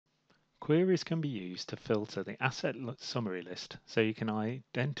Queries can be used to filter the asset summary list so you can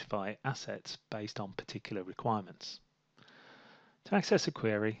identify assets based on particular requirements. To access a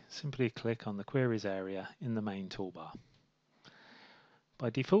query, simply click on the Queries area in the main toolbar. By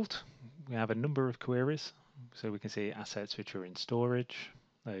default, we have a number of queries, so we can see assets which are in storage,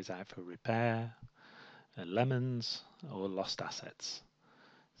 those out for repair, lemons, or lost assets.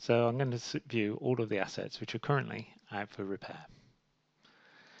 So I'm going to view all of the assets which are currently out for repair.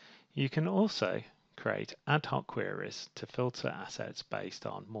 You can also create ad hoc queries to filter assets based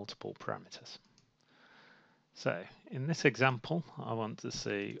on multiple parameters. So in this example, I want to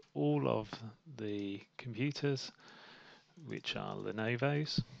see all of the computers which are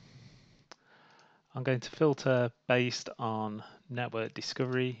Lenovo's. I'm going to filter based on network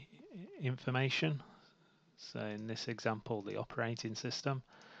discovery information. So in this example, the operating system.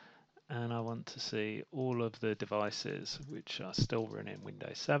 And I want to see all of the devices which are still running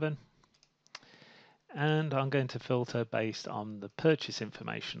Windows 7. And I'm going to filter based on the purchase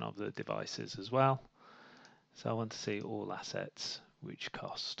information of the devices as well. So I want to see all assets which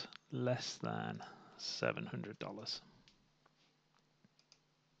cost less than $700.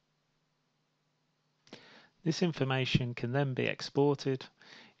 This information can then be exported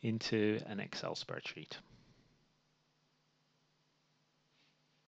into an Excel spreadsheet.